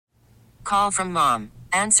call from mom.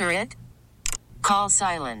 Answer it. Call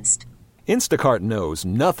silenced. Instacart knows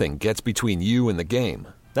nothing gets between you and the game.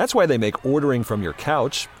 That's why they make ordering from your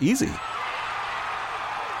couch easy.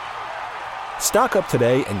 Stock up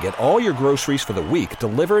today and get all your groceries for the week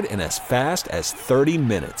delivered in as fast as 30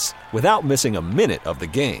 minutes without missing a minute of the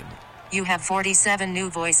game. You have 47 new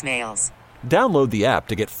voicemails. Download the app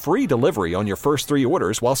to get free delivery on your first 3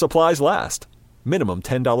 orders while supplies last. Minimum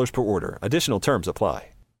 $10 per order. Additional terms apply.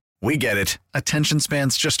 We get it. Attention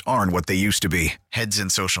spans just aren't what they used to be. Heads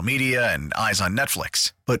in social media and eyes on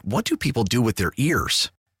Netflix. But what do people do with their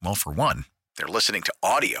ears? Well, for one, they're listening to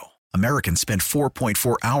audio. Americans spend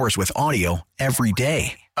 4.4 hours with audio every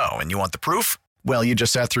day. Oh, and you want the proof? Well, you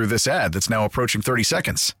just sat through this ad that's now approaching 30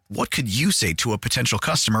 seconds. What could you say to a potential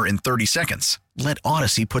customer in 30 seconds? Let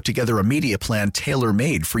Odyssey put together a media plan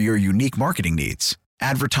tailor-made for your unique marketing needs.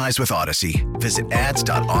 Advertise with Odyssey. Visit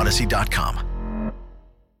ads.odyssey.com.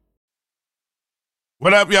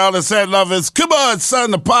 What up, y'all? It's Ed Lovers. Come on, son,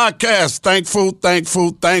 the podcast.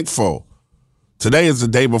 Thankful. Today is the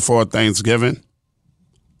day before Thanksgiving.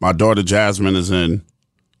 My daughter Jasmine is in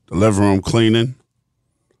the living room cleaning,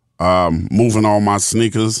 moving all my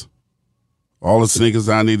sneakers, all the sneakers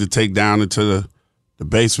I need to take down into the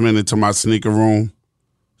basement, into my sneaker room.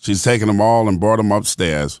 She's taken them all and brought them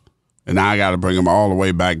upstairs, and now I got to bring them all the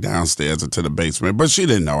way back downstairs into the basement. But she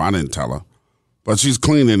didn't know. I didn't tell her. But she's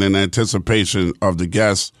cleaning in anticipation of the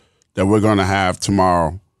guests that we're going to have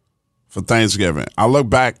tomorrow for Thanksgiving. I look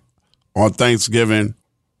back on Thanksgiving,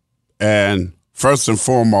 and first and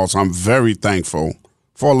foremost, I'm very thankful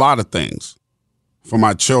for a lot of things. For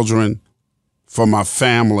my children, for my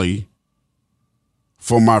family,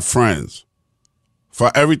 for my friends,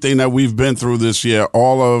 for everything that we've been through this year.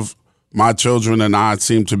 All of my children and I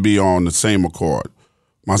seem to be on the same accord.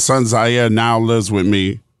 My son Zaire now lives with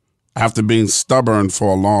me after being stubborn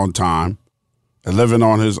for a long time and living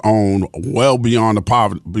on his own, well beyond the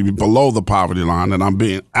poverty, below the poverty line. And I'm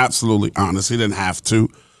being absolutely honest. He didn't have to,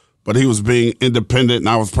 but he was being independent, and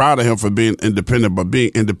I was proud of him for being independent. But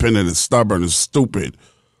being independent and stubborn and stupid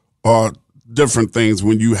are different things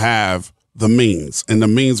when you have the means. And the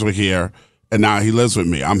means were here, and now he lives with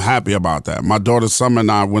me. I'm happy about that. My daughter Summer and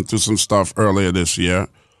I went through some stuff earlier this year.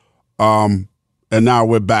 And now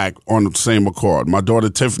we're back on the same accord. My daughter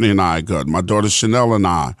Tiffany and I are good. My daughter Chanel and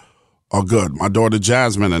I are good. My daughter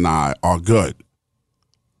Jasmine and I are good.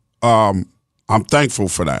 I'm thankful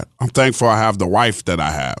for that. I'm thankful I have the wife that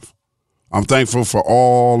I have. I'm thankful for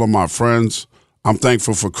all of my friends. I'm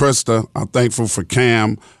thankful for Krista. I'm thankful for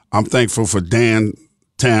Cam. I'm thankful for Dan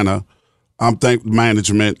Tanner. I'm thankful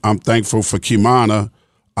management. I'm thankful for Kimana.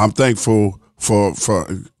 I'm thankful for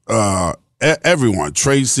everyone.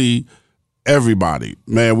 Tracy. Everybody.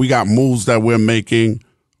 Man, we got moves that we're making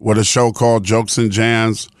with a show called Jokes and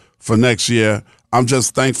Jams for next year. I'm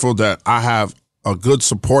just thankful that I have a good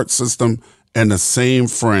support system and the same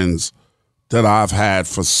friends that I've had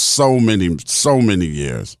for so many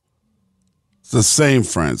years. It's the same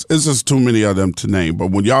friends. It's just too many of them to name. But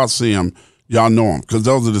when y'all see them, y'all know them, because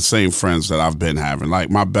those are the same friends that I've been having. Like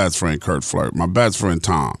my best friend, Kurt Flirt, my best friend,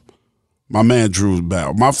 Tom, my man, Drew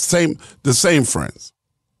Bell, the same friends.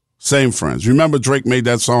 Same friends. Remember Drake made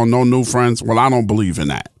that song, No New Friends? Well, I don't believe in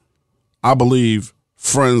that. I believe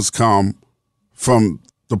friends come from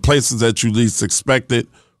the places that you least expect it,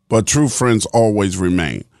 but true friends always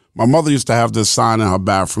remain. My mother used to have this sign in her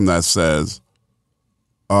bathroom that says,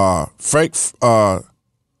 fake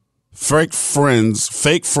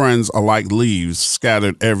friends are like leaves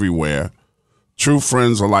scattered everywhere. True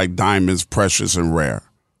friends are like diamonds, precious and rare.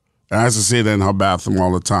 And I used to see it in her bathroom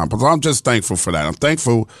all the time. But I'm just thankful for that. I'm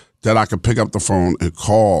thankful that I could pick up the phone and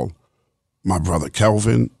call my brother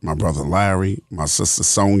Kelvin, my brother Larry, my sister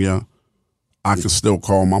Sonia. I can still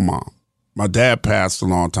call my mom. My dad passed a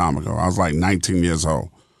long time ago. I was like 19 years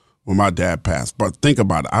old when my dad passed. But think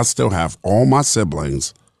about it. I still have all my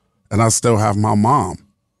siblings, and I still have my mom.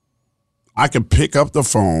 I can pick up the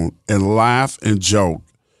phone and laugh and joke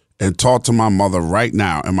and talk to my mother right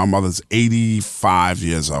now, and my mother's 85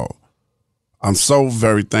 years old. I'm so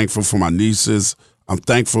very thankful for my nieces. I'm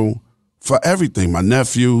thankful for everything. My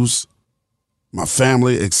nephews, my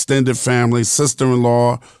family, extended family,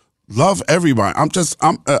 sister-in-law, love everybody. I'm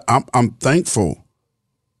thankful.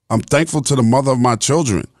 I'm thankful to the mother of my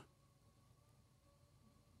children,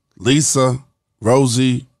 Lisa,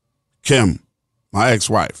 Rosie, Kim, my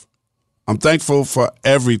ex-wife. I'm thankful for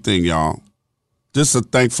everything, y'all. Just a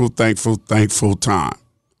thankful time.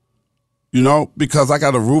 You know, because I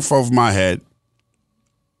got a roof over my head.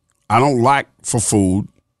 I don't lack for food.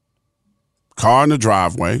 Car in the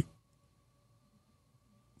driveway.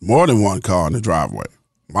 More than one car in the driveway.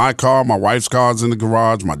 My car, my wife's car's in the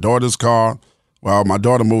garage, my daughter's car. Well, my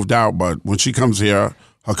daughter moved out, but when she comes here,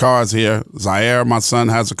 her car's here. Zaire, my son,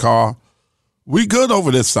 has a car. We good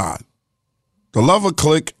over this side. The Lover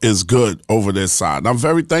Clique is good over this side. And I'm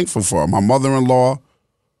very thankful for her. My mother-in-law,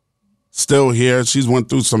 still here. She's went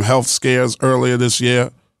through some health scares earlier this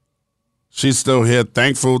year. She's still here.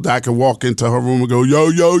 Thankful that I can walk into her room and go, yo,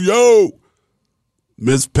 yo, yo.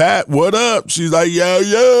 Miss Pat, what up? She's like, yo,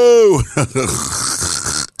 yo.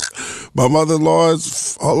 My mother-in-law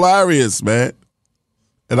is hilarious, man.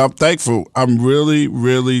 And I'm thankful. I'm really,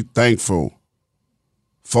 really thankful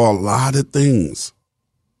for a lot of things.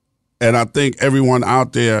 And I think everyone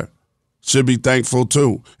out there should be thankful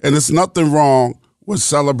too. And there's nothing wrong with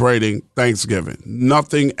celebrating Thanksgiving.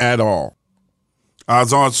 Nothing at all. I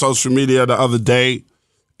was on social media the other day,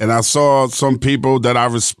 and I saw some people that I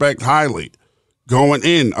respect highly going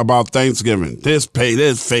in about Thanksgiving. This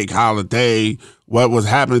fake holiday, what was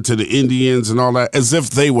happening to the Indians and all that, as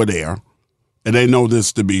if they were there. And they know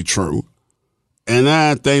this to be true. And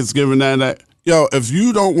that Thanksgiving, that. Yo, if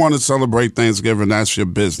you don't want to celebrate Thanksgiving, that's your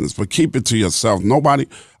business. But keep it to yourself. I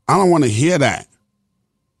don't want to hear that.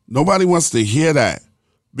 Nobody wants to hear that.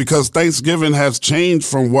 Because Thanksgiving has changed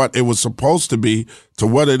from what it was supposed to be to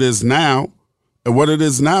what it is now. And what it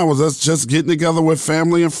is now is us just getting together with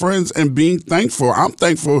family and friends and being thankful. I'm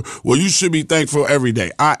thankful. Well, you should be thankful every day.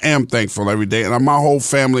 I am thankful every day. And my whole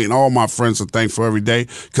family and all my friends are thankful every day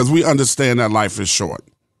because we understand that life is short.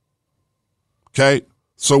 Okay?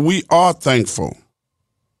 So we are thankful.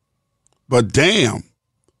 But damn,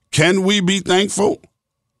 can we be thankful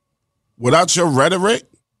without your rhetoric?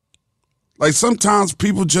 Like sometimes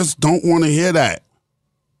people just don't want to hear that.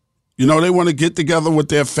 You know, they want to get together with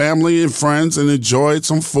their family and friends and enjoy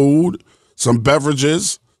some food, some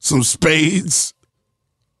beverages, some spades,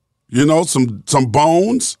 you know, some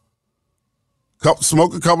bones,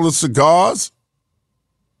 smoke a couple of cigars.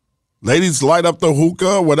 Ladies, light up the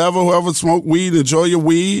hookah, whatever, whoever smoke weed, enjoy your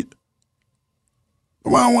weed.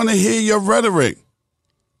 But I don't want to hear your rhetoric.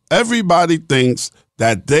 Everybody thinks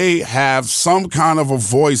that they have some kind of a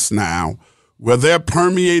voice now where they're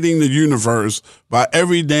permeating the universe by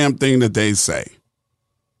every damn thing that they say.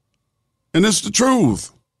 And it's the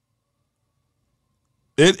truth.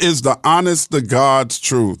 It is the honest to God's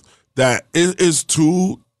truth that it is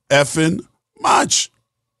too effing much.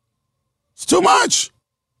 It's too much.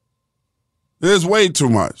 It is way too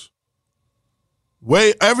much.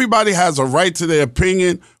 Everybody has a right to their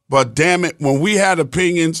opinion, but damn it, when we had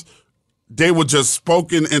opinions, they were just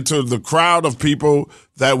spoken into the crowd of people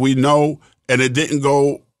that we know, and it didn't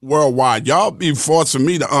go worldwide. Y'all be forcing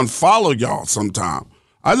me to unfollow y'all sometime.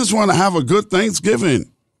 I just want to have a good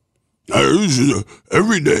Thanksgiving.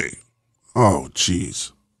 Every day. Oh,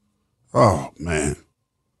 jeez. Oh, man.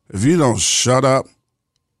 If you don't shut up,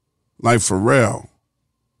 like for real,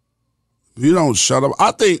 if you don't shut up,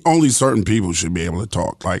 I think only certain people should be able to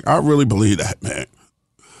talk. Like, I really believe that, man.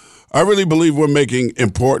 I really believe we're making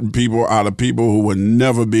important people out of people who would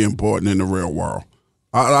never be important in the real world.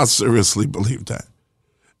 I seriously believe that.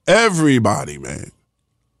 Everybody, man.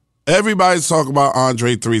 Everybody's talking about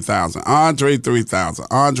Andre 3000. Andre 3000.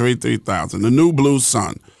 Andre 3000. The New Blue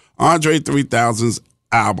Sun. Andre 3000's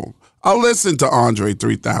album. I listened to Andre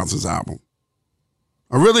 3000's album.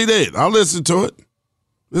 I really did. I listened to it.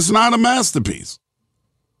 It's not a masterpiece.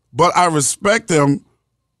 But I respect him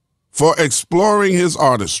for exploring his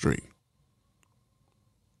artistry.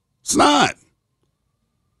 It's not.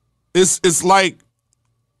 It's like,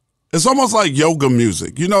 it's almost like yoga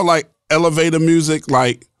music. You know, like elevator music.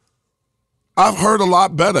 Like, I've heard a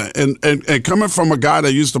lot better. And coming from a guy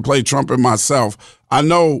that used to play trumpet myself, I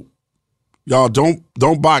know, y'all,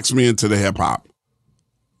 don't box me into the hip-hop.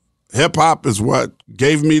 Hip-hop is what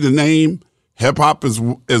gave me the name. Hip-hop is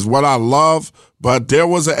what I love. But there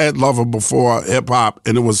was an Ed Lover before hip-hop,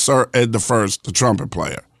 and it was Sir Ed the First, the trumpet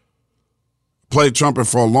player. Played trumpet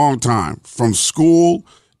for a long time, from school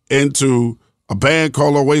into a band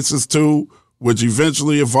called Oasis 2, which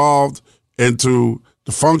eventually evolved into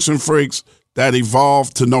the Function Freaks, that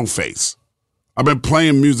evolved to No Face. I've been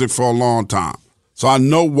playing music for a long time, so I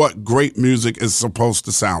know what great music is supposed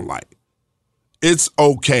to sound like. It's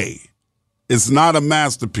okay. It's not a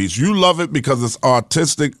masterpiece. You love it because it's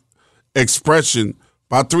artistic expression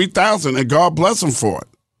by 3000, and God bless him for it.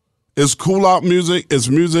 It's cool out music. It's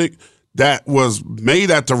music that was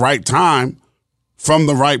made at the right time from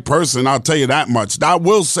the right person. I'll tell you that much. I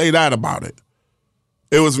will say that about it.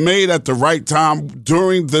 It was made at the right time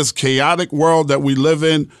during this chaotic world that we live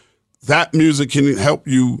in. That music can help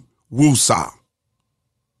you woosah.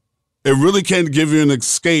 It really can give you an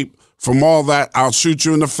escape from all that. I'll shoot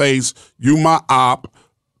you in the face. You my op.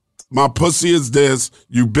 my pussy is this,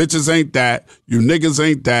 you bitches ain't that, you niggas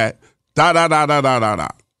ain't that, da-da-da-da-da-da-da.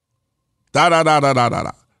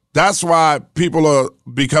 Da-da-da-da-da-da-da. That's why people are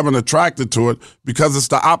becoming attracted to it, because it's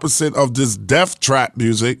the opposite of this death trap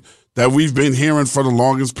music that we've been hearing for the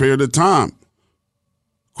longest period of time.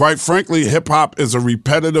 Quite frankly, hip-hop is a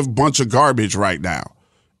repetitive bunch of garbage right now.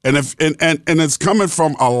 And it's coming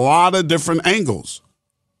from a lot of different angles.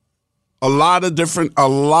 A lot of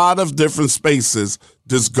different spaces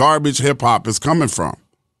this garbage hip-hop is coming from.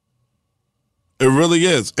 It really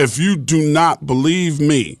is. If you do not believe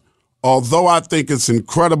me, although I think it's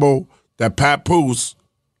incredible that Papoose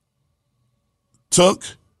took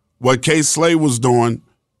what K-Slay was doing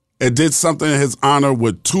and did something in his honor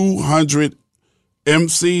with 200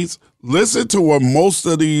 MCs, listen to what most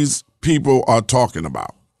of these people are talking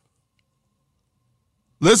about.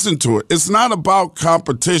 Listen to it. It's not about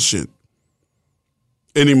competition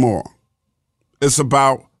anymore. It's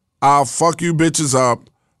about, I'll fuck you bitches up.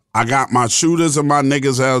 I got my shooters and my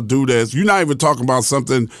niggas that'll do this. You're not even talking about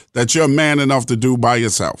something that you're man enough to do by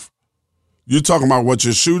yourself. You're talking about what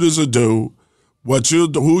your shooters will do,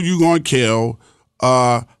 who you gonna kill,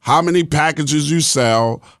 how many packages you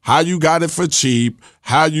sell, how you got it for cheap,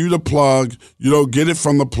 how you the plug, you don't get it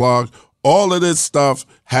from the plug. All of this stuff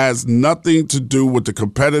has nothing to do with the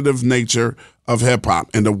competitive nature of hip-hop.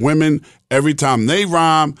 And the women, every time they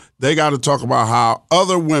rhyme, they got to talk about how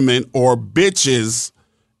other women or bitches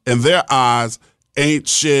in their eyes ain't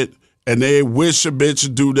shit, and they wish a bitch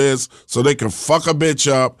would do this so they can fuck a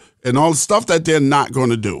bitch up and all the stuff that they're not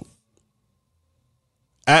going to do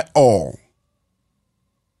at all.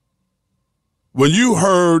 When you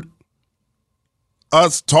heard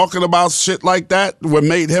us talking about shit like that, what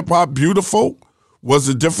made hip-hop beautiful was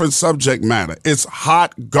a different subject matter. It's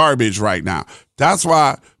hot garbage right now. That's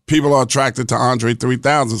why people are attracted to Andre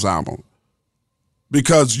 3000's album.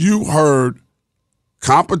 Because you heard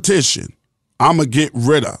competition, I'ma get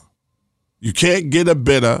rid of. You can't get a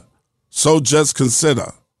bidder, so just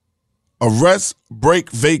consider. Arrest,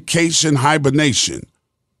 break, vacation, hibernation,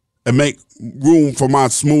 and make room for my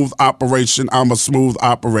smooth operation. I'm a smooth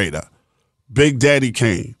operator. Big Daddy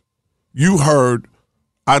Kane. You heard,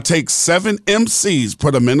 I take 7 MCs,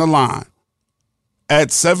 put them in a line,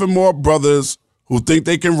 add 7 more brothers who think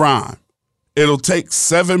they can rhyme. It'll take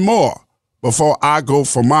 7 more before I go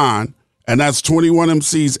for mine, and that's 21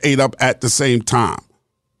 MCs ate up at the same time.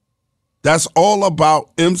 That's all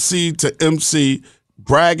about MC to MC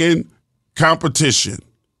bragging competition.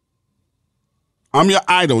 I'm your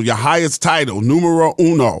idol, your highest title, numero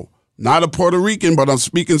uno. Not a Puerto Rican, but I'm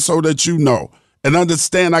speaking so that you know. And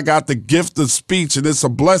understand I got the gift of speech, and it's a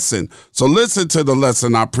blessing. So listen to the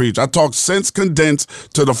lesson I preach. I talk sense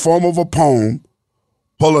condensed to the form of a poem,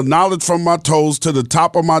 pull a knowledge from my toes to the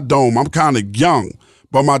top of my dome. I'm kind of young,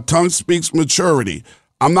 but my tongue speaks maturity.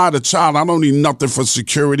 I'm not a child. I don't need nothing for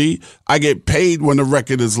security. I get paid when the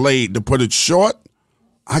record is laid. To put it short,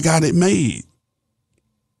 I got it made.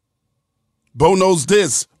 Bo knows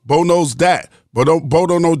this, Bo knows that. But Bo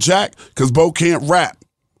don't know jack because Bo can't rap.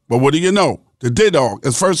 But what do you know? The D-Dog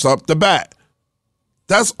is first up the bat.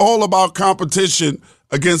 That's all about competition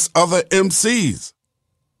against other MCs.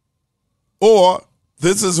 Or,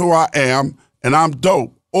 this is who I am, and I'm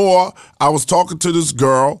dope. Or, I was talking to this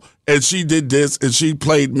girl, and she did this, and she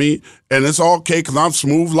played me, and it's okay because I'm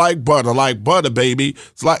smooth like butter, baby.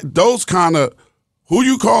 It's like those kind of, who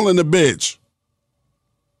you calling a bitch?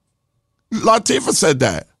 Latifah said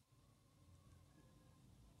that.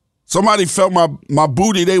 Somebody felt my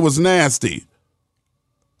booty, they was nasty.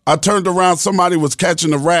 I turned around, somebody was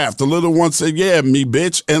catching the raft. The little one said, yeah, me,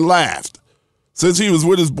 bitch, and laughed. Since he was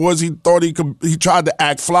with his boys, he thought he tried to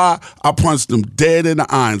act fly. I punched him dead in the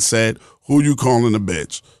eye and said, who you calling a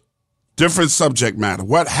bitch? Different subject matter.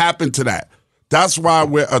 What happened to that? That's why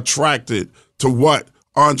we're attracted to what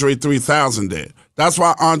Andre 3000 did. That's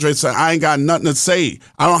why Andre said, I ain't got nothing to say.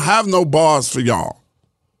 I don't have no bars for y'all.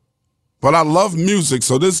 But I love music,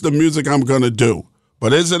 so this is the music I'm going to do.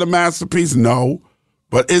 But is it a masterpiece? No.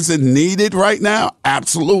 But is it needed right now?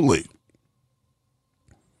 Absolutely.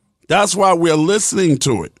 That's why we're listening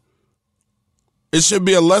to it. It should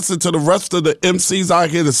be a lesson to the rest of the MCs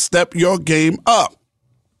out here to step your game up.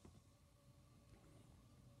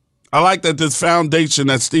 I like that this foundation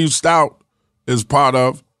that Steve Stout is part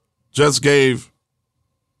of just gave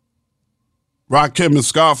Rakim and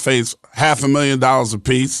Scarface $500,000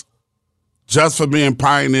 apiece just for being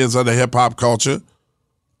pioneers of the hip-hop culture.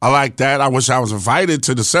 I like that. I wish I was invited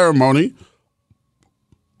to the ceremony.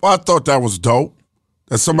 Well, I thought that was dope.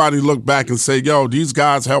 That somebody looked back and said, yo, these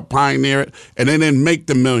guys helped pioneer it, and they didn't make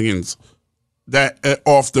the millions that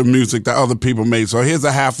off the music that other people made. So here's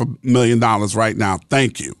 $500,000 right now.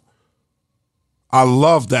 Thank you. I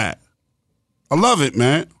love that. I love it,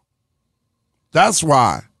 man. That's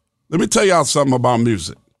why. Let me tell y'all something about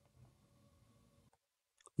music.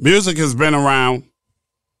 Music has been around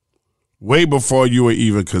way before you were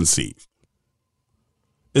even conceived.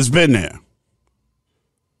 It's been there.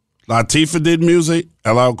 Latifah did music.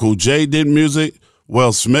 LL Cool J did music.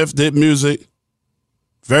 Will Smith did music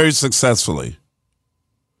very successfully.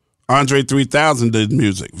 Andre 3000 did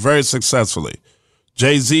music very successfully.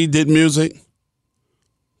 Jay-Z did music.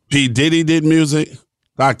 P. Diddy did music.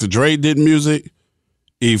 Dr. Dre did music.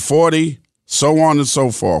 E40, so on and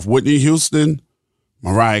so forth. Whitney Houston,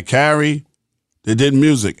 Mariah Carey, they did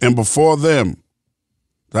music. And before them,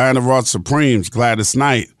 Diana Ross Supremes, Gladys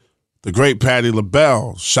Knight, the great Patti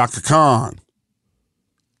LaBelle, Chaka Khan,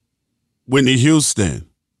 Whitney Houston,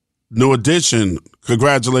 New Edition,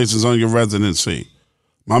 congratulations on your residency.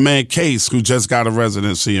 My man Case, who just got a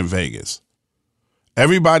residency in Vegas.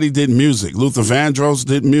 Everybody did music. Luther Vandross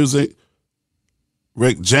did music.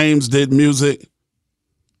 Rick James did music.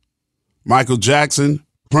 Michael Jackson,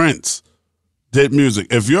 Prince did music.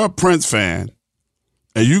 If you're a Prince fan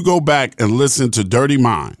and you go back and listen to Dirty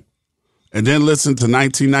Mind and then listen to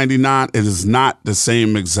 1999, it is not the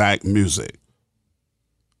same exact music.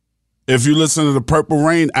 If you listen to the Purple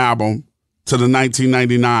Rain album to the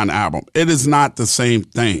 1999 album, it is not the same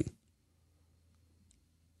thing.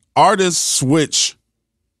 Artists switch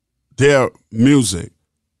their music.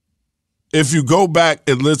 If you go back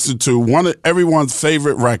and listen to one of everyone's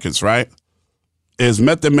favorite records, right, is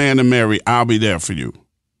Method Man and Mary, I'll Be There For You.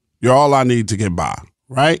 You're All I Need to Get By,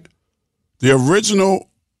 right? The original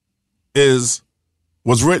was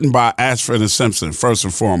written by Ashford and Simpson, first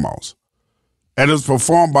and foremost. And it was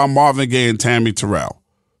performed by Marvin Gaye and Tammy Terrell.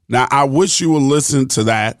 Now, I wish you would listen to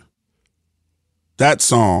that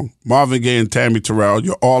song, Marvin Gaye and Tammy Terrell,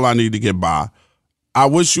 You're All I Need to Get By. I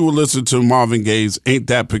wish you would listen to Marvin Gaye's Ain't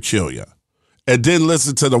That Peculiar. And then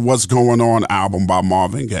listen to the What's Going On album by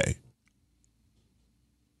Marvin Gaye.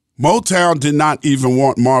 Motown did not even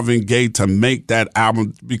want Marvin Gaye to make that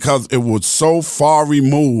album because it was so far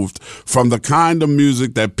removed from the kind of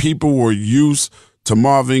music that people were used to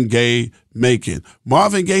Marvin Gaye making.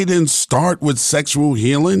 Marvin Gaye didn't start with Sexual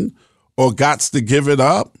Healing or Gots to Give It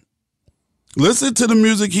Up. Listen to the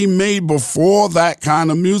music he made before that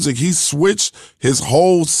kind of music. He switched his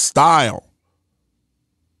whole style.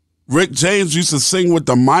 Rick James used to sing with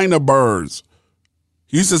the Minor Birds.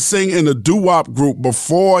 He used to sing in a doo-wop group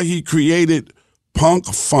before he created punk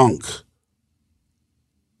funk.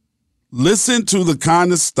 Listen to the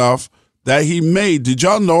kind of stuff that he made. Did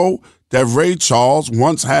y'all know that Ray Charles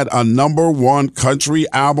once had a #1 country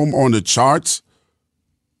album on the charts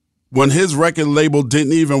when his record label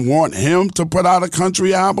didn't even want him to put out a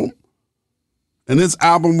country album? And his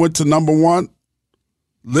album went to #1.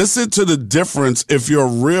 Listen to the difference, if you're a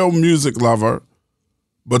real music lover,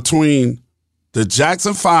 between the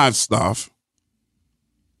Jackson 5 stuff,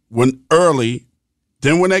 when early,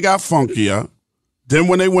 then when they got funkier, then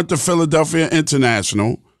when they went to Philadelphia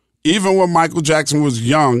International, even when Michael Jackson was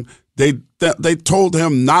young, they told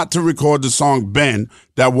him not to record the song Ben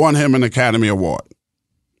that won him an Academy Award.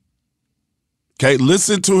 Okay,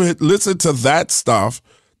 listen to it, listen to that stuff,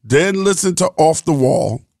 then listen to Off the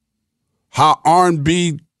Wall, how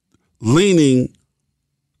R&B leaning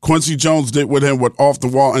Quincy Jones did with him with Off the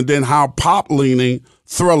Wall, and then how pop leaning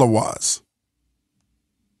Thriller was.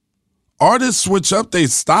 Artists switch up their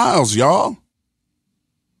styles, y'all.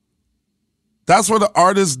 That's what an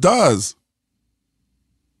artist does.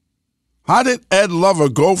 How did Ed Lover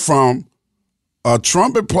go from a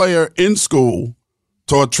trumpet player in school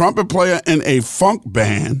to a trumpet player in a funk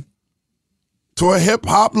band to a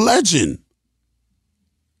hip-hop legend?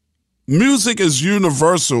 Music is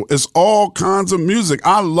universal. It's all kinds of music.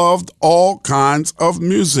 I loved all kinds of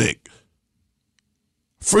music.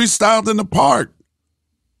 Freestyled in the park.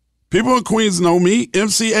 People in Queens know me,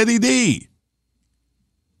 MC Eddie D,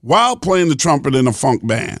 while playing the trumpet in a funk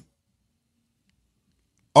band.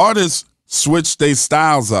 Artists switch their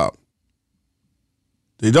styles up.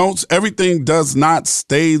 Everything does not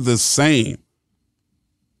stay the same.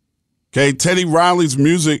 Okay, Teddy Riley's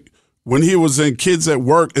music when he was in Kids at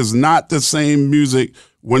Work is not the same music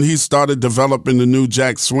when he started developing the New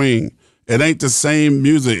Jack Swing. It ain't the same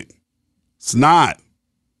music. It's not.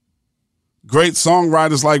 Great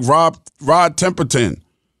songwriters like Rod Temperton.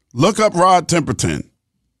 Look up Rod Temperton.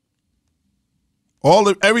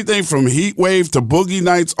 Everything from Heat Wave to Boogie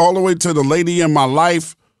Nights, all the way to The Lady in My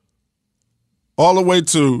Life, all the way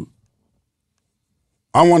to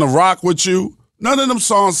I Want to Rock With You. None of them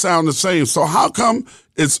songs sound the same. So how come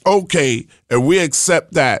it's okay and we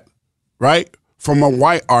accept that, right, from a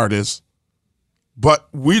white artist, but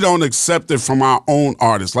we don't accept it from our own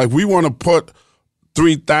artists? Like, we want to put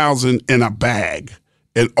 3,000 in a bag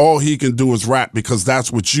and all he can do is rap because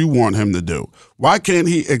that's what you want him to do. Why can't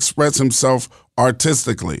he express himself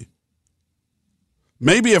artistically?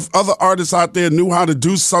 Maybe if other artists out there knew how to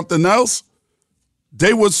do something else,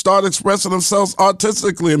 they would start expressing themselves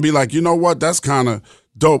artistically and be like, you know what, that's kind of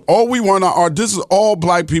dope. All we want our art, this is all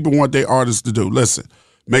black people want their artists to do. Listen,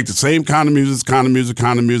 make the same kind of music,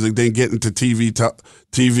 then get into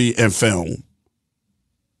TV and film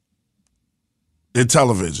and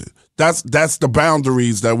television. That's the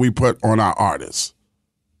boundaries that we put on our artists.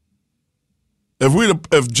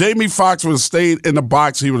 If Jamie Foxx would have stayed in the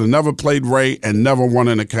box, he would have never played Ray and never won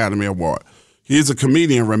an Academy Award. He's a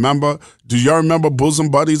comedian, remember? Do y'all remember Bosom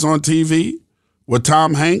Buddies on TV with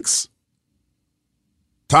Tom Hanks?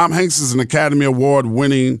 Tom Hanks is an Academy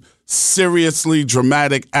Award-winning, seriously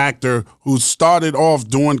dramatic actor who started off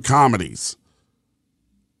doing comedies.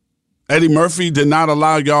 Eddie Murphy did not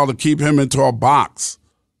allow y'all to keep him into a box.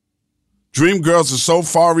 Dreamgirls is so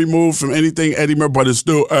far removed from anything Eddie Murphy, but it's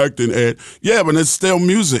still acting, Ed. Yeah, but it's still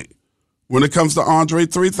music when it comes to Andre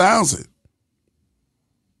 3000.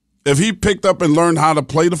 If he picked up and learned how to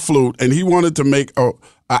play the flute and he wanted to make an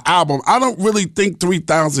album, I don't really think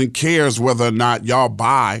 3000 cares whether or not y'all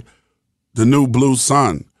buy the new Blue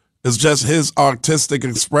Sun. It's just his artistic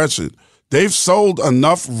expression. They've sold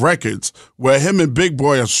enough records where him and Big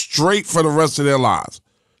Boy are straight for the rest of their lives.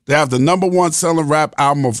 They have the #1 selling rap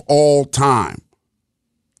album of all time.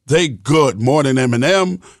 They good, more than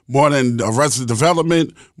Eminem, more than Arrested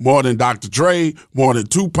Development, more than Dr. Dre, more than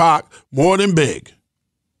Tupac, more than Big.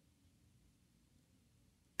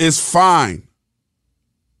 It's fine.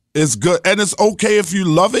 It's good. And it's okay if you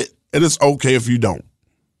love it, and it's okay if you don't.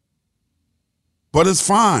 But it's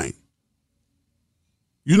fine.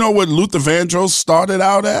 You know what Luther Vandross started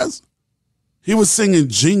out as? He was singing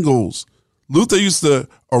jingles. Luther used to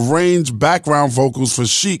arrange background vocals for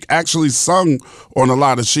Chic, actually sung on a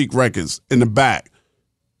lot of Chic records in the back.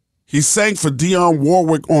 He sang for Dionne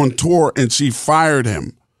Warwick on tour, and she fired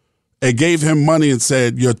him and gave him money and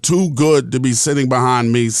said, "You're too good to be sitting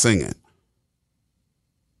behind me singing."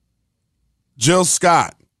 Jill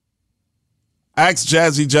Scott. Ask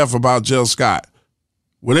Jazzy Jeff about Jill Scott.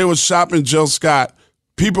 When they was shopping Jill Scott,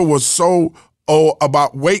 people were so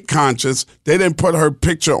about weight conscious, they didn't put her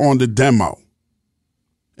picture on the demo.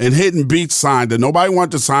 And Hidden Beach signed her. Nobody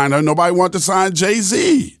wanted to sign her. Nobody wanted to sign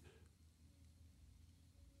Jay-Z.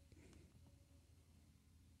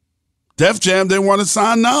 Def Jam didn't want to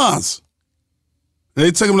sign Nas. And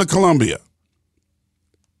they took him to Columbia.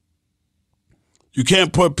 You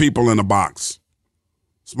can't put people in a box.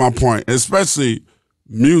 That's my point. Especially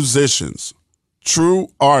musicians, true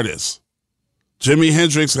artists. Jimi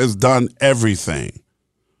Hendrix has done everything.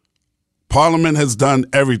 Parliament has done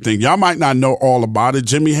everything. Y'all might not know all about it.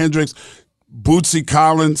 Jimi Hendrix, Bootsy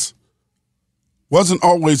Collins, wasn't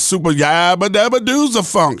always super yabba dabba do's a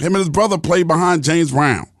funk. Him and his brother played behind James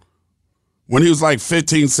Brown when he was like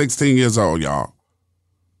 15, 16 years old, y'all.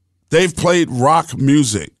 They've played rock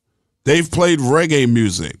music. They've played reggae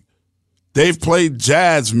music. They've played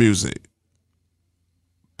jazz music.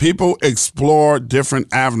 People explore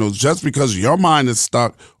different avenues. Just because your mind is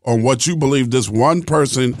stuck on what you believe this one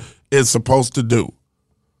person is supposed to do.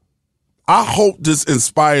 I hope this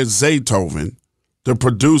inspires Zaytoven, the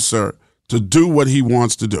producer, to do what he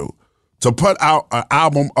wants to do. To put out an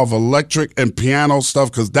album of electric and piano stuff,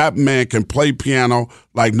 because that man can play piano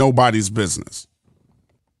like nobody's business.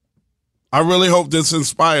 I really hope this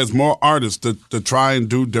inspires more artists to try and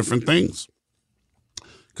do different things.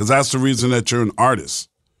 Because that's the reason that you're an artist.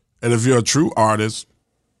 And if you're a true artist,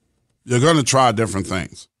 you're going to try different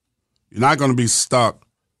things. You're not going to be stuck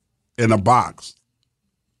in a box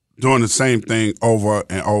doing the same thing over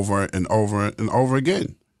and over and over and over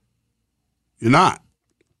again. You're not.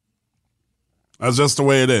 That's just the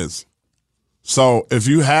way it is. So if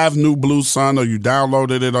you have New Blue Sun, or you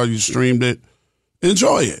downloaded it, or you streamed it,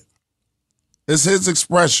 enjoy it. It's his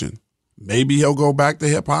expression. Maybe he'll go back to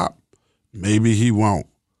hip hop. Maybe he won't.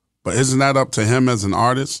 But isn't that up to him as an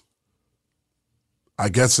artist? I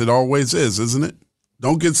guess it always is, isn't it?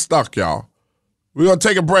 Don't get stuck, y'all. We're going to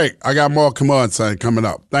take a break. I got more Come On Son coming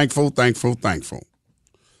up. Thankful.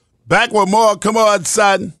 Back with more Come On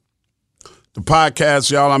Son. The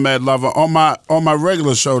podcast, y'all. I'm Ed Lover. On my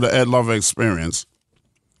regular show, the Ed Lover Experience,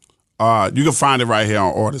 you can find it right here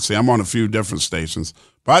on Odyssey. I'm on a few different stations.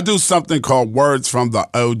 But I do something called Words from the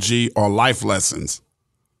OG, or Life Lessons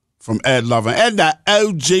from Ed Lover. And the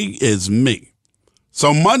OG is me.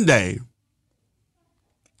 So Monday,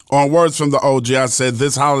 on Words from the OG, I said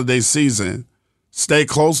this holiday season, stay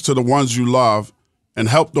close to the ones you love and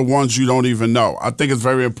help the ones you don't even know. I think it's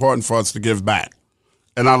very important for us to give back.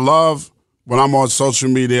 And I love when I'm on social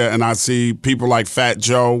media and I see people like Fat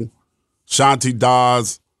Joe, Shanti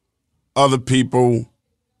Dawes, other people,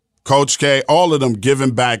 Coach K, all of them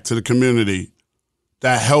giving back to the community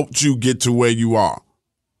that helped you get to where you are.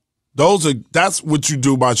 That's what you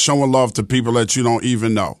do by showing love to people that you don't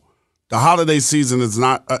even know. The holiday season is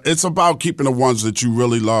not, it's about keeping the ones that you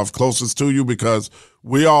really love closest to you, because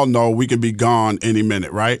we all know we can be gone any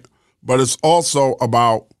minute, right? But it's also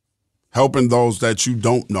about helping those that you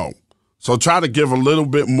don't know. So try to give a little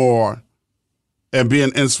bit more and be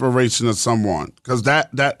an inspiration to someone, because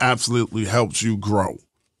that absolutely helps you grow.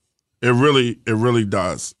 It really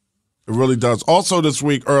does. It really does. Also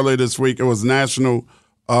earlier this week, it was National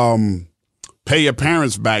Pay Your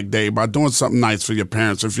Parents Back Day, by doing something nice for your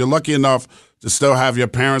parents. If you're lucky enough to still have your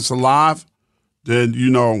parents alive, then,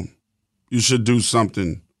 you should do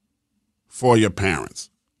something for your parents.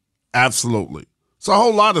 Absolutely. It's a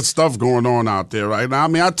whole lot of stuff going on out there right now. I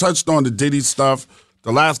mean, I touched on the Diddy stuff.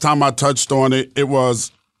 The last time I touched on it, it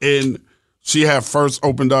was she had first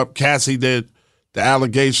opened up, Cassie did, the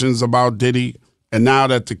allegations about Diddy. And now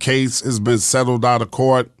that the case has been settled out of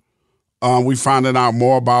court, we finding out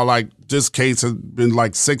more about, this case has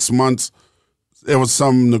been 6 months. There was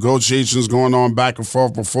some negotiations going on back and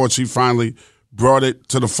forth before she finally brought it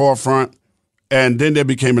to the forefront. And then there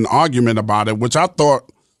became an argument about it, which I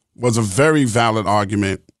thought was a very valid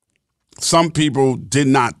argument. Some people did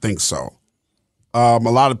not think so. A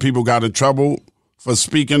lot of people got in trouble for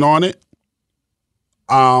speaking on it.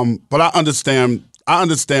 But I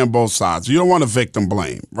understand both sides. You don't want to victim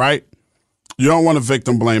blame, right? You don't want to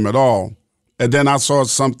victim blame at all. And then I saw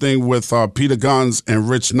something with Peter Guns and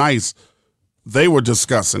Rich Nice. They were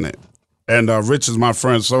discussing it. And Rich is my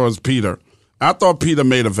friend, so is Peter. I thought Peter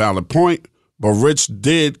made a valid point, but Rich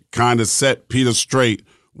did kind of set Peter straight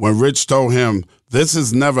when Rich told him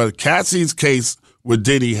Cassie's case with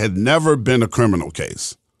Diddy had never been a criminal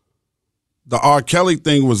case. The R. Kelly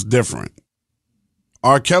thing was different.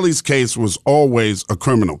 R. Kelly's case was always a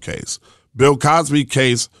criminal case. Bill Cosby's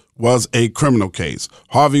case was a criminal case.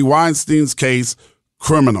 Harvey Weinstein's case,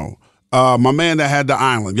 criminal. My man that had the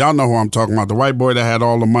island, y'all know who I'm talking about, the white boy that had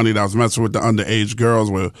all the money that was messing with the underage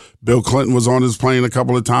girls, where Bill Clinton was on his plane a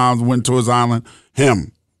couple of times, went to his island.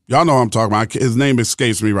 Him. Y'all know who I'm talking about. His name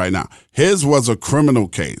escapes me right now. His was a criminal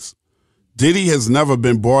case. Diddy has never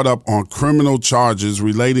been brought up on criminal charges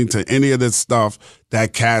relating to any of this stuff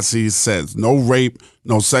that Cassie says. No rape,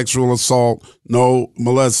 no sexual assault, no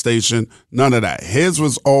molestation, none of that. His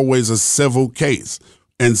was always a civil case.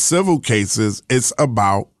 In civil cases, it's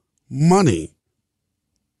about money.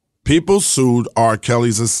 People sued R.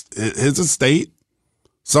 Kelly's his estate.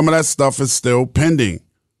 Some of that stuff is still pending.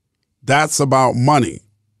 That's about money.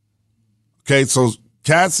 Okay, so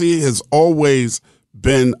Cassie has always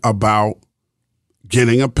been about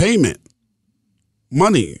getting a payment.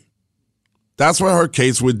 Money. That's what her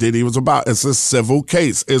case with Diddy was about. It's a civil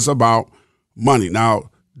case. It's about money. Now,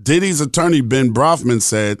 Diddy's attorney, Ben Brafman,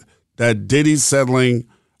 said that Diddy settling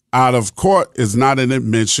out of court is not an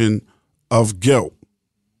admission of guilt.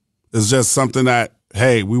 It's just something that,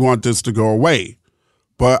 hey, we want this to go away.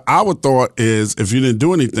 But our thought is, if you didn't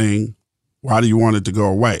do anything, why do you want it to go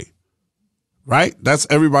away? Right? That's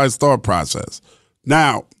everybody's thought process.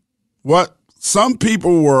 Now, what some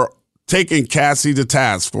people were taking Cassie to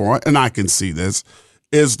task for, and I can see this,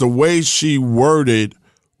 is the way she worded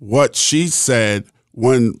what she said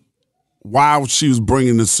while she was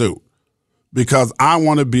bringing the suit. Because I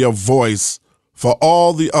want to be a voice for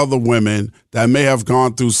all the other women that may have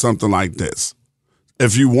gone through something like this.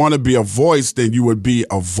 If you want to be a voice, then you would be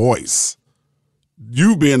a voice.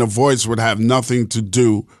 You being a voice would have nothing to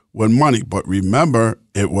do with money. But remember,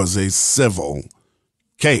 it was a civil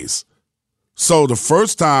case. So the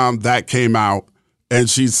first time that came out and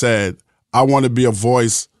she said, I want to be a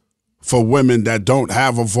voice for women that don't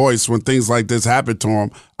have a voice when things like this happen to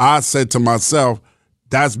them, I said to myself,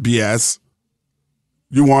 that's BS.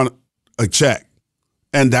 You want a check.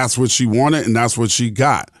 And that's what she wanted and that's what she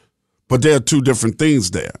got. But there are two different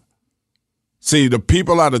things there. See, the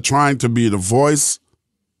people that are trying to be the voice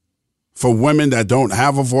for women that don't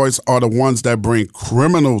have a voice are the ones that bring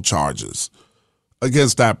criminal charges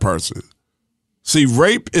against that person. See,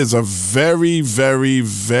 rape is a very, very,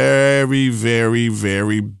 very, very,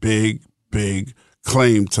 very big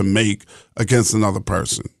claim to make against another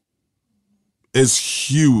person. It's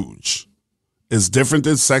huge. It's different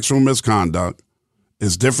than sexual misconduct.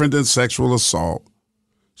 It's different than sexual assault.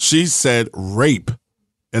 She said rape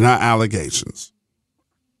in her allegations.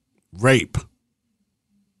 Rape.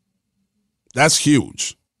 That's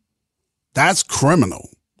huge. That's criminal.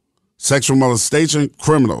 Sexual molestation,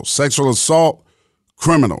 criminal. Sexual assault,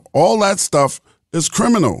 criminal. All that stuff is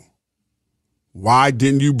criminal. Why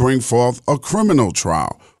didn't you bring forth a criminal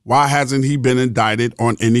trial? Why hasn't he been indicted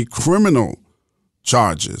on any criminal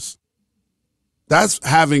charges? That's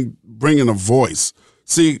bringing a voice.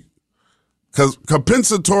 See, because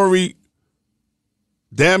compensatory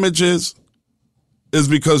damages is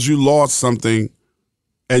because you lost something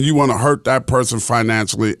and you want to hurt that person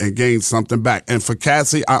financially and gain something back. And for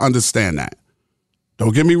Cassie, I understand that.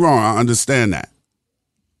 Don't get me wrong, I understand that.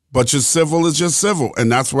 But your civil is your civil.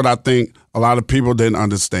 And that's what I think a lot of people didn't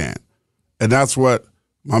understand. And that's what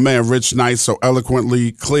my man Rich Knight so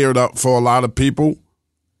eloquently cleared up for a lot of people.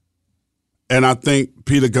 And I think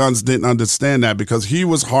Peter Gunz didn't understand that because he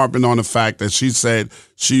was harping on the fact that she said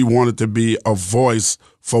she wanted to be a voice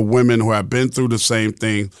for women who have been through the same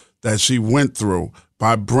thing that she went through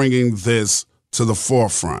by bringing this to the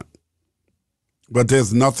forefront. But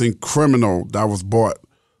there's nothing criminal that was brought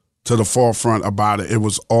to the forefront about it. It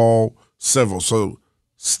was all civil. So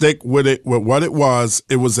stick with it with what it was.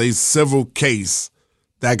 It was a civil case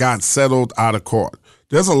that got settled out of court.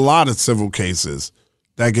 There's a lot of civil cases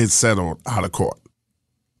that get settled out of court.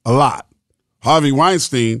 A lot. Harvey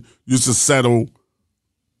Weinstein used to settle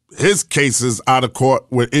his cases out of court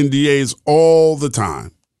with NDAs all the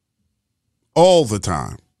time. All the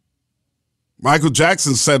time. Michael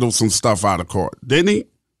Jackson settled some stuff out of court, didn't he?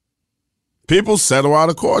 People settle out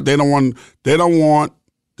of court. They don't want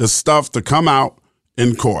the stuff to come out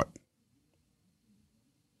in court.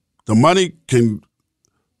 The money can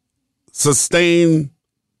sustain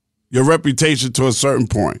your reputation to a certain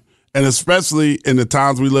point. And especially in the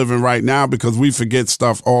times we live in right now, because we forget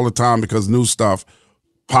stuff all the time because new stuff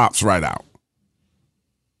pops right out.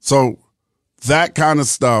 So that kind of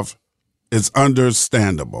stuff is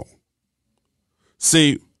understandable.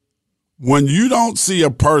 See, when you don't see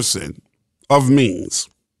a person of means,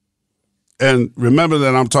 and remember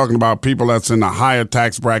that I'm talking about people that's in a higher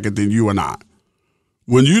tax bracket than you and I,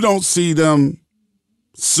 when you don't see them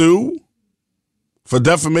sue for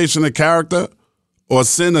defamation of character or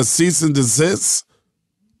send a cease and desist,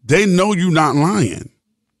 they know you're not lying.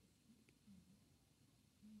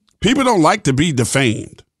 People don't like to be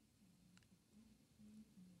defamed.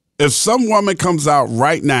 If some woman comes out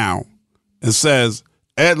right now and says,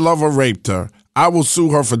 Ed Lover raped her, I will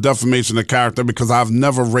sue her for defamation of character because I've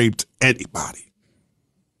never raped anybody.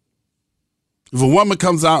 If a woman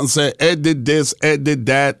comes out and says, Ed did this, Ed did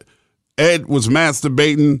that, Ed was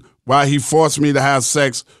masturbating while he forced me to have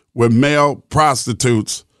sex with male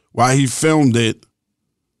prostitutes while he filmed it,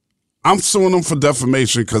 I'm suing him for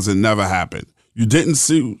defamation because it never happened. You didn't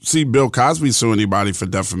see Bill Cosby sue anybody for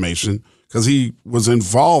defamation because he was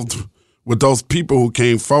involved with those people who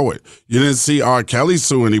came forward. You didn't see R. Kelly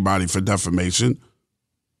sue anybody for defamation.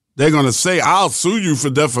 They're going to say, I'll sue you for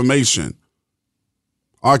defamation.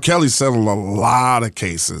 R. Kelly settled a lot of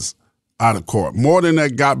cases out of court, more than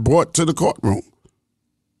that got brought to the courtroom.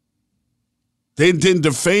 They didn't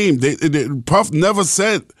defame. Puff never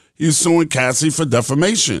said he's suing Cassie for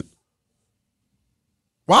defamation.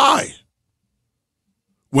 Why?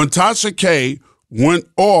 When Tasha K went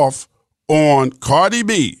off on Cardi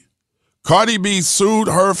B sued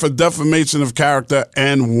her for defamation of character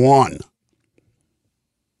and won.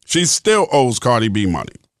 She still owes Cardi B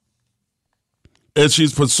money. And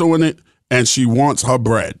she's pursuing it, and she wants her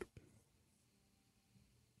bread.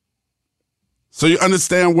 So you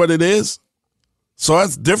understand what it is? So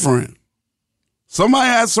that's different. Somebody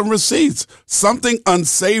has some receipts. Something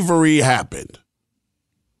unsavory happened.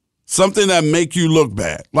 Something that make you look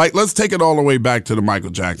bad. Like, let's take it all the way back to the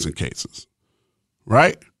Michael Jackson cases,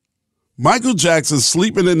 right? Michael Jackson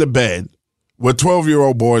sleeping in the bed with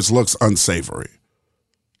 12-year-old boys looks unsavory.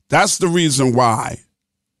 That's the reason why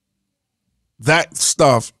that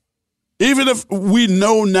stuff, even if we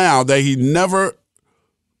know now that he never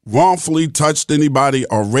wrongfully touched anybody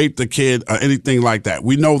or raped a kid or anything like that.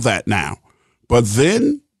 We know that now. But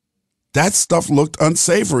then that stuff looked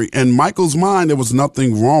unsavory. In Michael's mind, there was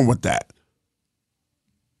nothing wrong with that.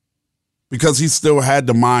 Because he still had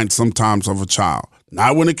the mind sometimes of a child.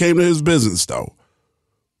 Not when it came to his business, though.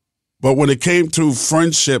 But when it came to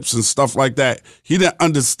friendships and stuff like that, he didn't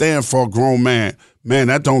understand for a grown man,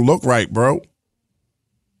 that don't look right, bro.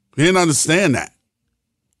 He didn't understand that.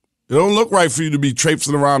 It don't look right for you to be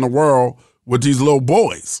traipsing around the world with these little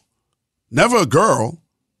boys. Never a girl,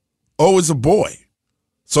 always a boy.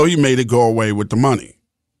 So he made it go away with the money.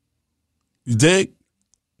 You dig?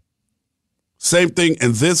 Same thing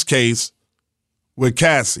in this case with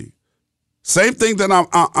Cassie. Same thing that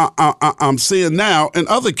I'm seeing now in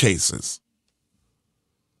other cases.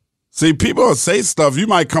 See, people will say stuff. You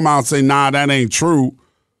might come out and say, nah, that ain't true.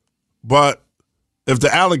 But if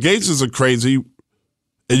the allegations are crazy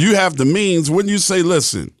and you have the means, wouldn't you say,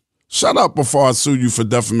 listen, shut up before I sue you for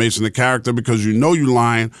defamation of character because you know you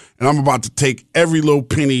lying and I'm about to take every little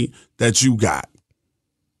penny that you got.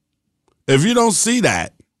 If you don't see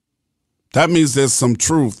that, that means there's some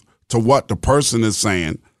truth to what the person is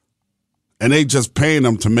saying and they just paying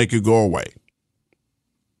them to make it go away.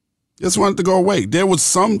 Just want it to go away. There was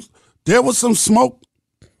some smoke.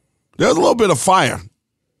 There's a little bit of fire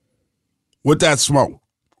with that smoke.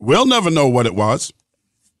 We'll never know what it was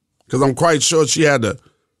because I'm quite sure she had to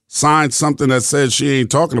sign something that says she ain't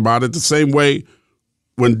talking about it. The same way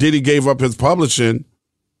when Diddy gave up his publishing,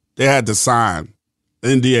 they had to sign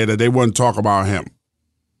NDA that they wouldn't talk about him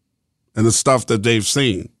and the stuff that they've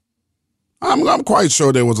seen. I'm quite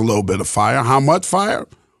sure there was a little bit of fire. How much fire?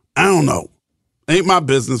 I don't know. Ain't my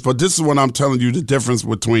business, but this is what I'm telling you, the difference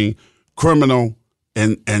between criminal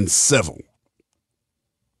and civil.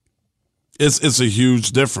 It's a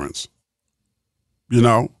huge difference. You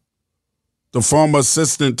know, the former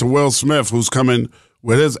assistant to Will Smith who's coming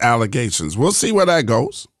with his allegations. We'll see where that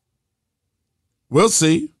goes. We'll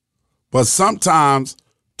see. But sometimes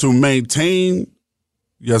to maintain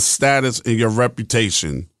your status and your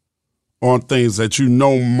reputation on things that you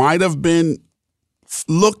know might have been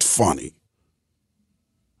looked funny,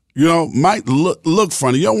 you know, might look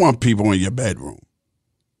funny. You don't want people in your bedroom.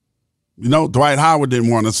 You know, Dwight Howard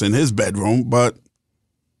didn't want us in his bedroom, but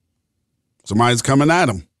somebody's coming at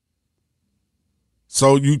him.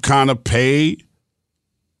 So you kind of pay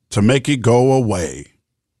to make it go away.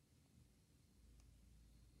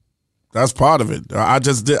 That's part of it. I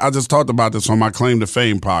just talked about this on my Claim to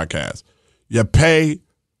Fame podcast. You pay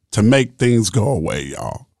to make things go away,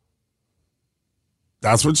 y'all.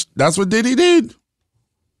 That's what Diddy did.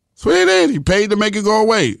 That's what he did. He paid to make it go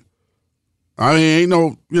away. I mean,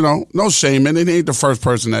 ain't no shame in it. He ain't the first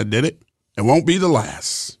person that did it. It won't be the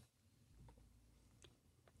last.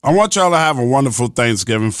 I want y'all to have a wonderful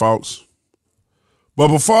Thanksgiving, folks. But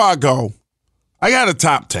before I go, I got a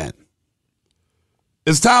top 10.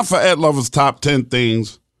 It's time for Ed Lover's top 10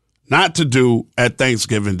 things not to do at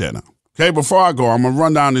Thanksgiving dinner. Okay, before I go, I'm going to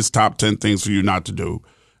run down this top 10 things for you not to do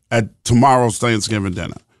at tomorrow's Thanksgiving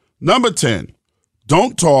dinner. Number 10,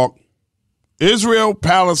 don't talk Israel,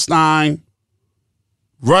 Palestine,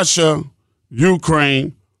 Russia,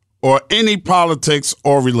 Ukraine, or any politics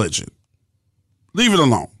or religion. Leave it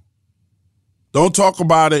alone. Don't talk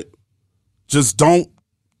about it. Just don't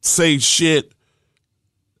say shit.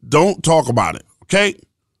 Don't talk about it, okay?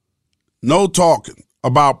 No talking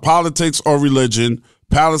about politics or religion,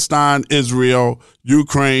 Palestine, Israel,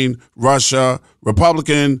 Ukraine, Russia,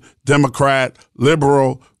 Republican, Democrat,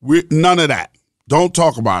 liberal, none of that. Don't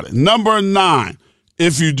talk about it. Number 9,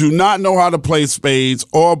 if you do not know how to play spades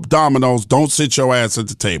or dominoes, don't sit your ass at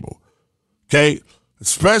the table, okay?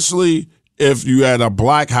 Especially if you had a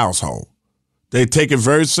black household. They take it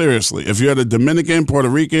very seriously. If you're at a Dominican, Puerto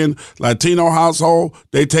Rican, Latino household,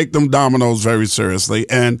 they take them dominoes very seriously.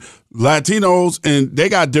 And Latinos, and they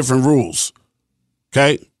got different rules,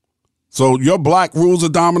 okay? So your black rules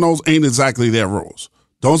of dominoes ain't exactly their rules.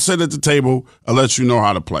 Don't sit at the table unless you know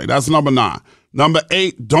how to play. That's number 9. Number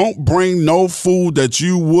 8, don't bring no food that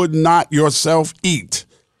you would not yourself eat.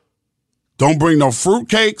 Don't bring no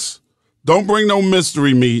fruitcakes. Don't bring no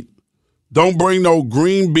mystery meat. Don't bring no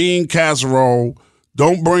green bean casserole.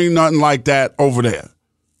 Don't bring nothing like that over there.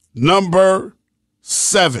 Number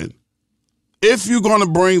 7, if you're going to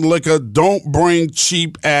bring liquor, don't bring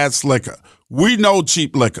cheap-ass liquor. We know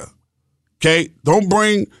cheap liquor, okay? Don't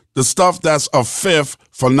bring the stuff that's a fifth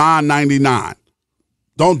for $9.99.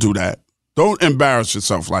 Don't do that. Don't embarrass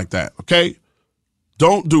yourself like that, okay?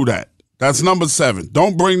 Don't do that. That's number 7.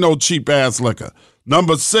 Don't bring no cheap-ass liquor.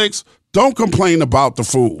 Number 6, don't complain about the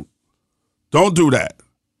food. Don't do that.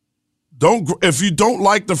 If you don't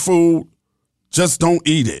like the food, just don't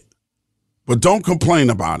eat it. But don't complain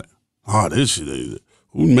about it. Oh, this shit ain't,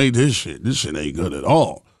 who made this shit? This shit ain't good at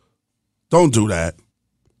all. Don't do that.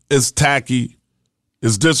 It's tacky.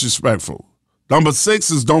 It's disrespectful. Number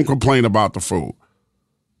 6 is don't complain about the food.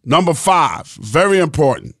 Number 5, very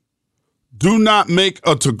important. Do not make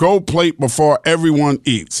a to-go plate before everyone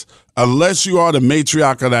eats, unless you are the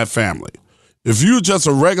matriarch of that family. If you're just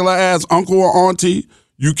a regular ass uncle or auntie,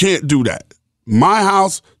 you can't do that. My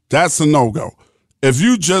house, that's a no-go. If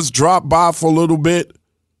you just drop by for a little bit,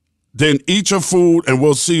 then eat your food and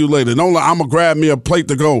we'll see you later. Don't like, I'm going to grab me a plate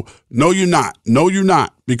to go. No, you're not. No, you're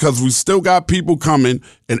not. Because we still got people coming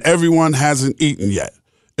and everyone hasn't eaten yet.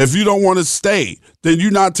 If you don't want to stay, then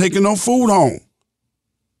you're not taking no food home.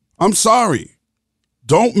 I'm sorry.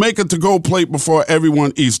 Don't make a to-go plate before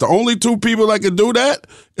everyone eats. The only two people that can do that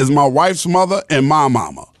is my wife's mother and my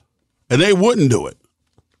mama. And they wouldn't do it.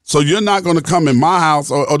 So you're not going to come in my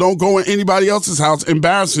house or don't go in anybody else's house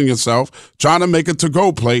embarrassing yourself trying to make a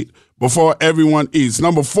to-go plate before everyone eats.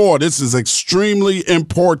 Number 4, this is extremely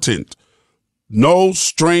important. No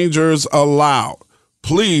strangers allowed.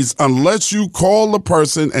 Please, unless you call the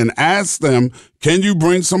person and ask them, can you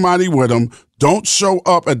bring somebody with them? Don't show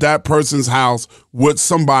up at that person's house with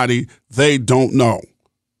somebody they don't know.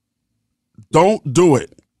 Don't do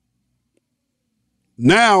it.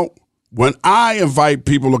 Now, when I invite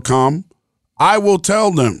people to come, I will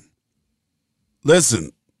tell them,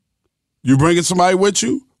 listen, you bringing somebody with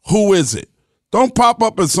you? Who is it? Don't pop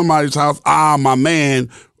up at somebody's house. My man,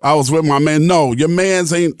 I was with my man. No, your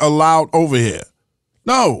mans ain't allowed over here.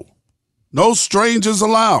 No strangers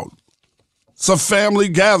allowed. It's a family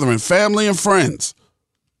gathering, family and friends.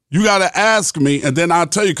 You got to ask me, and then I'll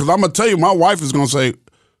tell you, because I'm going to tell you, my wife is going to say,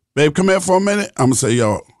 babe, come here for a minute. I'm going to say,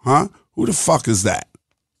 yo, who the fuck is that?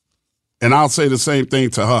 And I'll say the same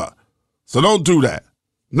thing to her. So don't do that.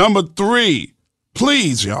 Number 3,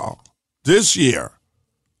 please, y'all, this year,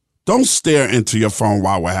 don't stare into your phone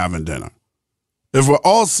while we're having dinner. If we're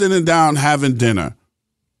all sitting down having dinner,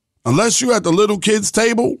 unless you're at the little kids'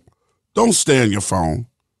 table, don't stare in your phone.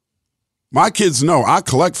 My kids know I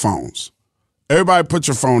collect phones. Everybody put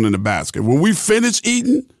your phone in the basket. When we finish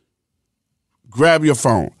eating, grab your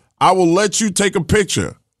phone. I will let you take a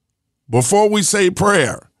picture before we say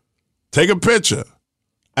prayer. Take a picture.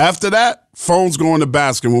 After that, phones go in the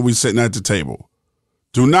basket when we're sitting at the table.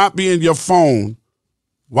 Do not be in your phone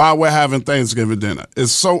while we're having Thanksgiving dinner.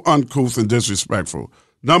 It's so uncouth and disrespectful.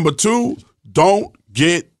 Number 2, don't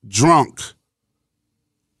get drunk.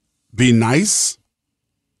 Be nice.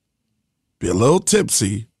 Be a little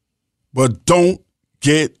tipsy, but don't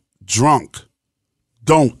get drunk.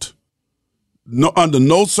 Don't. No, under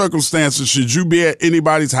no circumstances should you be at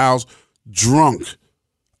anybody's house drunk.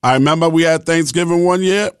 I remember we had Thanksgiving one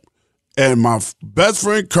year, and my best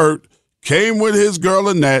friend Kurt came with his girl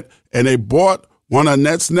Annette, and they bought one of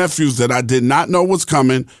Annette's nephews that I did not know was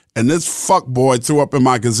coming, and this fuck boy threw up in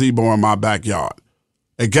my gazebo in my backyard.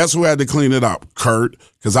 And guess who had to clean it up? Kurt,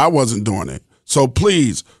 because I wasn't doing it. So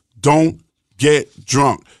please, don't get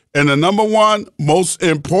drunk. And the number 1 most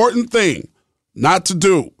important thing not to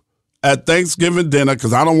do at Thanksgiving dinner,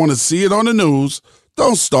 because I don't want to see it on the news,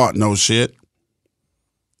 don't start no shit.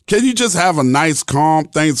 Can you just have a nice, calm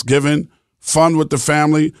Thanksgiving, fun with the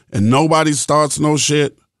family, and nobody starts no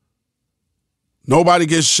shit? Nobody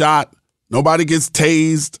gets shot. Nobody gets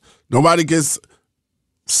tased. Nobody gets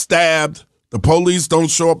stabbed. The police don't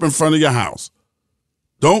show up in front of your house.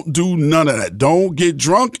 Don't do none of that. Don't get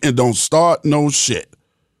drunk and don't start no shit.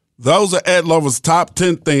 Those are Ed Lover's top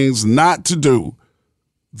 10 things not to do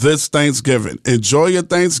this Thanksgiving. Enjoy your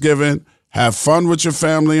Thanksgiving. Have fun with your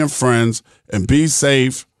family and friends and be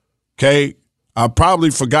safe. Okay, I probably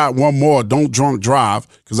forgot one more. Don't drunk drive,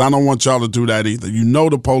 because I don't want y'all to do that either. You know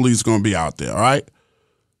the police going to be out there, all right?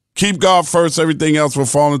 Keep God first. Everything else will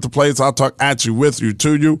fall into place. I'll talk at you, with you,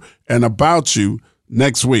 to you, and about you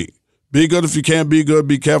next week. Be good if you can't be good.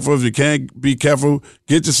 Be careful if you can't be careful.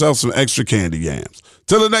 Get yourself some extra candy yams.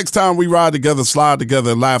 Till the next time we ride together, slide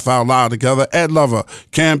together, and laugh out loud together. Ed Lover,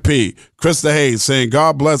 Cam P, Krista Hayes saying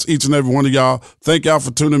God bless each and every one of y'all. Thank y'all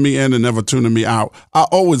for tuning me in and never tuning me out. I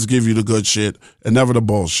always give you the good shit and never the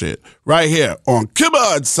bullshit. Right here on Come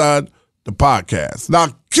On, Son, the podcast. Now,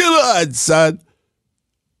 come on, son.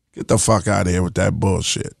 Get the fuck out of here with that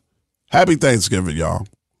bullshit. Happy Thanksgiving, y'all.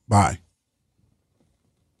 Bye.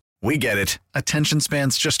 We get it. Attention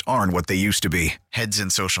spans just aren't what they used to be. Heads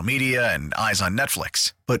in social media and eyes on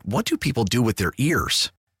Netflix. But what do people do with their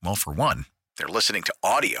ears? Well, for one, they're listening to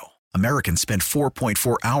audio. Americans spend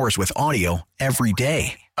 4.4 hours with audio every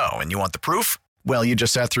day. Oh, and you want the proof? Well, you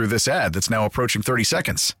just sat through this ad that's now approaching 30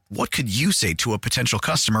 seconds. What could you say to a potential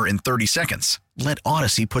customer in 30 seconds? Let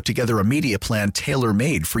Odyssey put together a media plan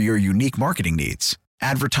tailor-made for your unique marketing needs.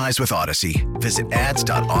 Advertise with Odyssey. Visit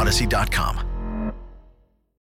ads.odyssey.com.